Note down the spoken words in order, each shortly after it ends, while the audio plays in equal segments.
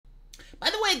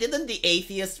way, didn't the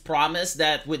atheists promise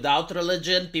that without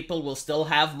religion, people will still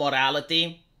have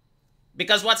morality?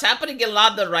 Because what's happening in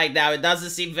London right now, it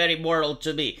doesn't seem very moral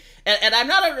to me. And I'm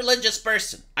not a religious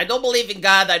person. I don't believe in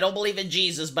God, I don't believe in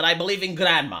Jesus, but I believe in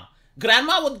grandma.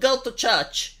 Grandma would go to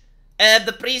church, and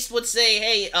the priest would say,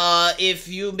 hey, if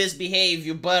you misbehave,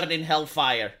 you burn in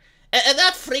hellfire. And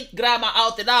that freaked grandma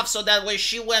out enough so that when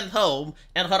she went home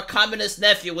and her communist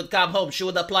nephew would come home, she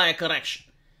would apply a correction.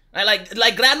 Right?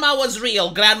 Like grandma was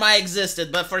real, grandma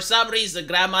existed, but for some reason,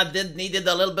 grandma needed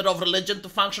a little bit of religion to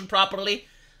function properly.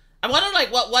 I wonder,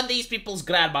 like, what these people's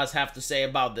grandmas have to say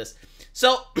about this.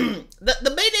 So,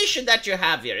 the main issue that you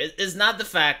have here is not the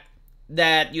fact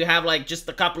that you have, like, just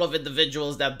a couple of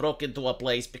individuals that broke into a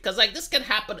place, because, like, this can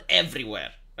happen everywhere.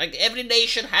 Like, every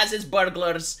nation has its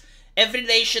burglars, every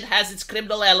nation has its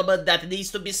criminal element that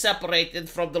needs to be separated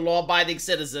from the law-abiding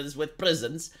citizens with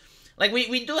prisons. Like,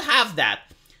 we do have that.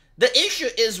 The issue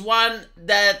is one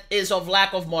that is of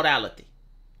lack of morality.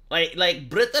 Like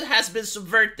Britain has been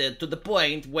subverted to the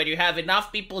point where you have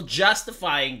enough people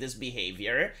justifying this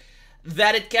behavior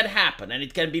that it can happen and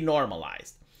it can be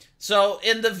normalized. So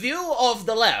in the view of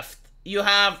the left, you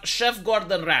have Chef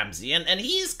Gordon Ramsay, and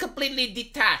he is completely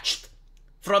detached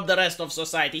from the rest of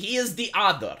society. He is the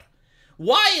other.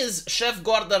 Why is Chef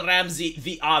Gordon Ramsay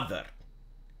the other?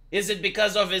 Is it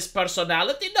because of his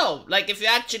personality? No. Like, if you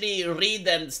actually read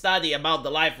and study about the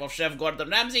life of Chef Gordon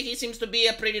Ramsay, he seems to be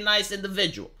a pretty nice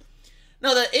individual.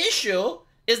 Now, the issue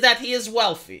is that he is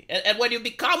wealthy. And when you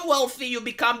become wealthy, you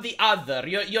become the other.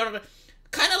 You're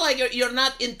kind of like you're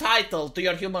not entitled to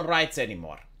your human rights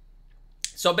anymore.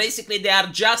 So basically, they are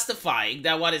justifying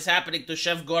that what is happening to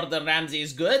Chef Gordon Ramsay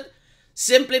is good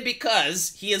simply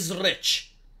because he is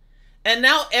rich. And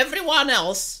now everyone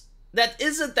else that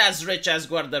isn't as rich as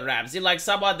Gordon Ramsay, like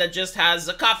someone that just has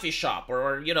a coffee shop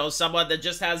or you know, someone that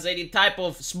just has any type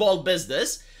of small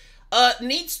business,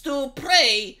 needs to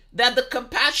pray that the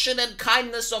compassion and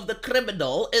kindness of the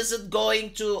criminal isn't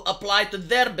going to apply to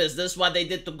their business what they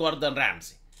did to Gordon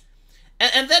Ramsay.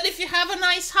 And then if you have a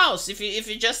nice house, if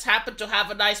you just happen to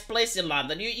have a nice place in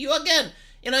London, you again,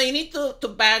 you know, you need to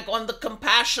bank on the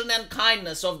compassion and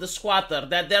kindness of the squatter,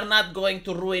 that they're not going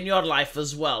to ruin your life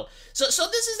as well. So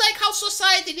this is like how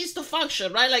society needs to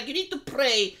function, right? Like, you need to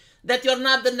pray that you're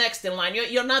not the next in line.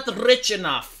 You're not rich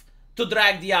enough to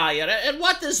drag the ire. And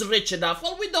what is rich enough?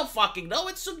 Well, we don't fucking know.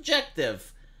 It's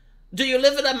subjective. Do you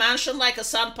live in a mansion like a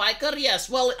sandpiper? Yes.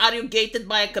 Well, are you gated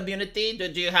by a community?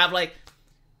 Do you have, like...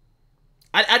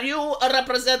 Are you a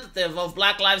representative of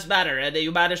Black Lives Matter and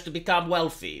you managed to become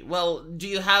wealthy? Well, do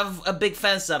you have a big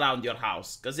fence around your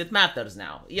house? Because it matters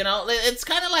now. You know, it's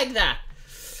kind of like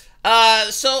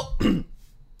that. So,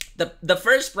 the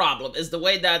first problem is the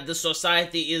way that the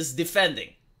society is defending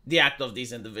the act of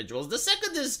these individuals. The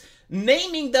second is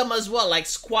naming them as well, like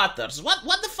squatters.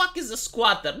 What the fuck is a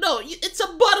squatter? No, it's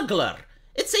a burglar.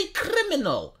 It's a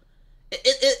criminal.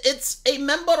 It's a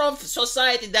member of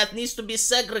society that needs to be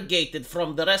segregated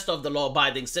from the rest of the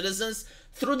law-abiding citizens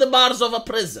through the bars of a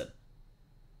prison.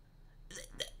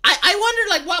 I wonder,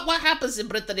 like, what happens in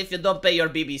Britain if you don't pay your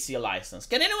BBC license?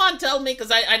 Can anyone tell me?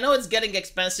 Because I know it's getting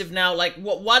expensive now. Like,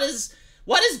 what is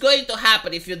going to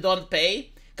happen if you don't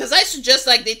pay? Because I suggest,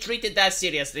 like, they treat it that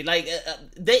seriously. Like,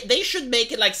 they should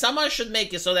make it, like, someone should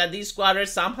make it so that these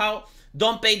squatters somehow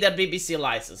don't pay their BBC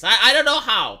license. I don't know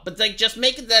how, but, like, just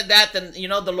make it that and, you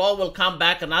know, the law will come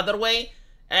back another way,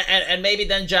 and maybe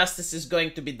then justice is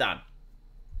going to be done.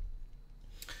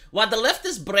 What the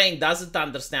leftist brain doesn't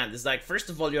understand is, like, first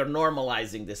of all, you're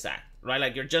normalizing this act, right?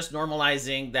 Like, you're just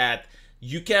normalizing that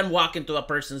you can walk into a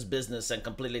person's business and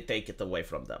completely take it away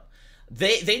from them.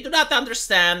 They do not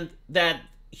understand that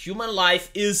human life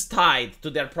is tied to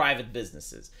their private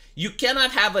businesses. You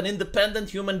cannot have an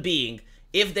independent human being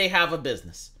if they have a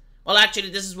business. Well, actually,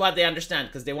 this is what they understand,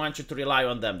 because they want you to rely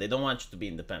on them. They don't want you to be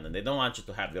independent. They don't want you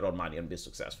to have your own money and be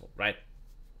successful, right?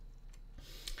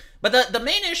 But the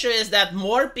main issue is that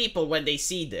more people, when they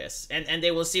see this, and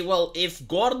they will see, well, if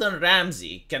Gordon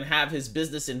Ramsay can have his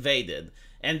business invaded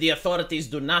and the authorities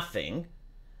do nothing,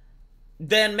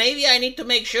 then maybe I need to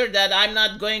make sure that I'm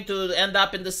not going to end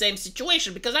up in the same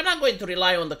situation, because I'm not going to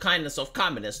rely on the kindness of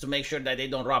communists to make sure that they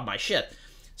don't rob my shit.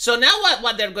 So now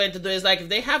what they're going to do is, like, if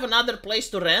they have another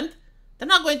place to rent, they're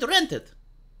not going to rent it.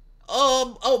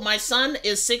 Oh, my son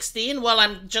is 16. Well,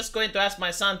 I'm just going to ask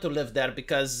my son to live there,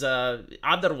 because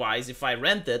otherwise, if I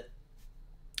rent it,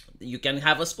 you can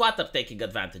have a squatter taking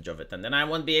advantage of it, and then I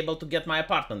won't be able to get my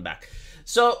apartment back.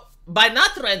 So by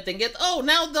not renting it, oh,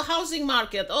 now the housing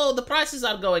market, oh, the prices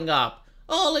are going up.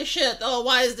 Holy shit, oh,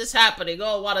 why is this happening?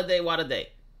 Oh, what a day, what a day.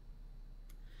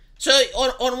 So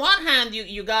on one hand,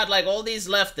 you got like all these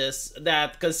leftists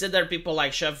that consider people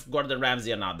like Chef Gordon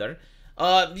Ramsay another.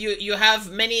 You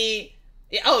have many.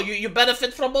 Oh, you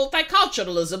benefit from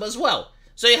multiculturalism as well.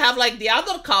 So you have like the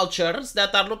other cultures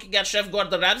that are looking at Chef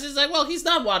Gordon Ramsay. It's like, well, he's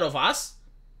not one of us.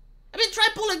 I mean, try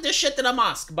pulling this shit in a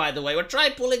mosque, by the way, or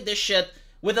try pulling this shit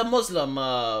with a Muslim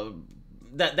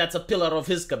that's a pillar of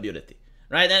his community,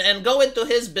 right? And go into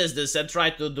his business and try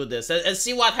to do this and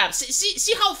see what happens.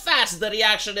 See how fast the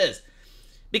reaction is.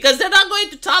 Because they're not going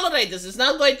to tolerate this. It's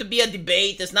not going to be a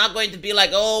debate. It's not going to be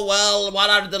like, oh, well, what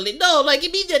are the... No, like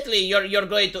immediately you're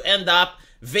going to end up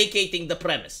vacating the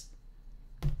premise.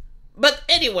 But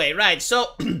anyway, right,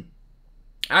 so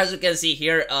as you can see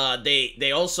here,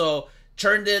 they also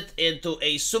turned it into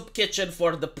a soup kitchen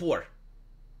for the poor.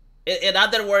 In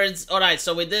other words, all right,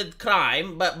 so we did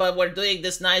crime, but we're doing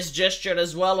this nice gesture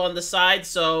as well on the side,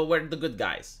 so we're the good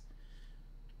guys.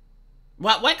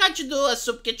 Why can't you do a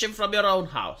soup kitchen from your own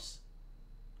house?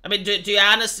 I mean, do you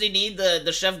honestly need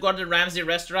the Chef Gordon Ramsay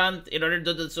restaurant in order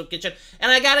to do the soup kitchen?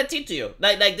 And I guarantee to you,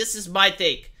 like this is my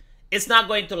take. It's not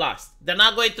going to last. They're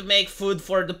not going to make food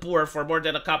for the poor for more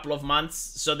than a couple of months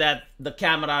so that the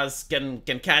cameras can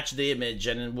catch the image.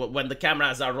 And when the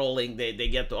cameras are rolling, they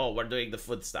get to, oh, we're doing the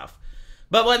food stuff.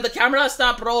 But when the cameras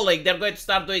stop rolling, they're going to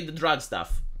start doing the drug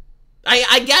stuff.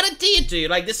 I guarantee it to you.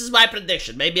 Like, this is my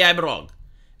prediction. Maybe I'm wrong.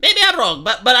 Maybe I'm wrong,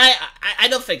 but I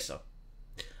don't think so.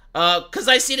 Because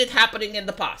I've seen it happening in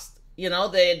the past. You know,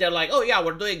 they're like, oh yeah,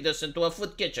 we're doing this into a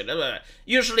food kitchen.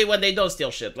 Usually when they don't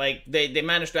steal shit, like they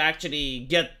manage to actually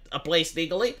get a place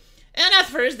legally. And at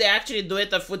first they actually do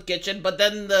it a food kitchen, but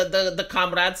then the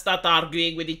comrades start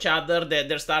arguing with each other.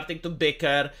 They're starting to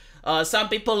bicker. Some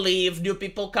people leave, new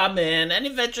people come in, and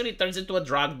eventually it turns into a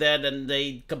drug den and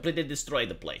they completely destroy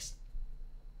the place.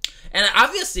 And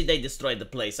obviously they destroyed the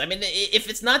place. I mean, if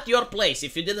it's not your place,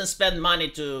 if you didn't spend money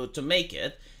to make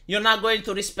it, you're not going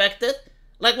to respect it.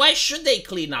 Like, why should they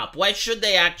clean up? Why should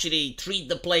they actually treat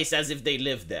the place as if they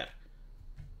live there?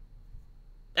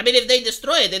 I mean, if they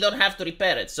destroy it, they don't have to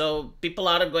repair it. So people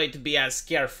aren't going to be as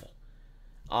careful.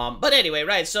 But anyway,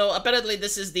 right. So apparently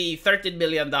this is the $13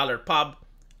 million pub.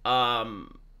 And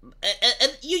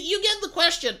you get the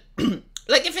question.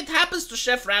 Like, if it happens to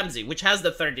Chef Ramsay, which has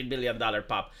the $13 million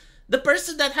pub, the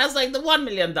person that has like the $1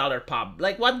 million pub,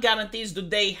 like what guarantees do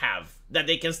they have that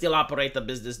they can still operate a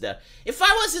business there? If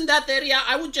I was in that area,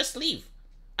 I would just leave.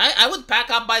 I would pack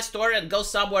up my store and go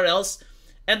somewhere else.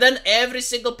 And then every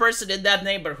single person in that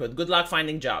neighborhood, good luck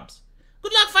finding jobs.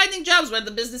 Good luck finding jobs when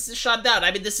the business is shut down.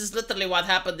 I mean, this is literally what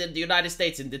happened in the United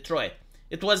States, in Detroit.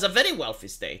 It was a very wealthy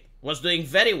state, was doing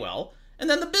very well, and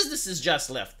then the businesses just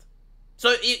left.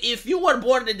 So if you were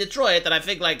born in Detroit, and I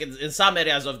think like in some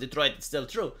areas of Detroit it's still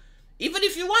true, even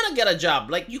if you want to get a job,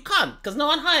 like you can't, because no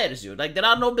one hires you. Like, there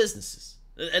are no businesses.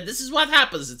 And this is what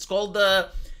happens. It's called the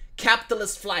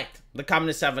capitalist flight. The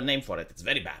communists have a name for it. It's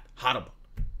very bad, horrible.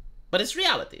 But it's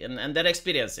reality, and they're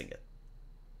experiencing it.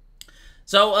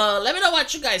 So let me know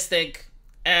what you guys think.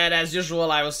 And as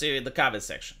usual, I will see you in the comment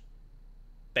section.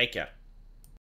 Take care.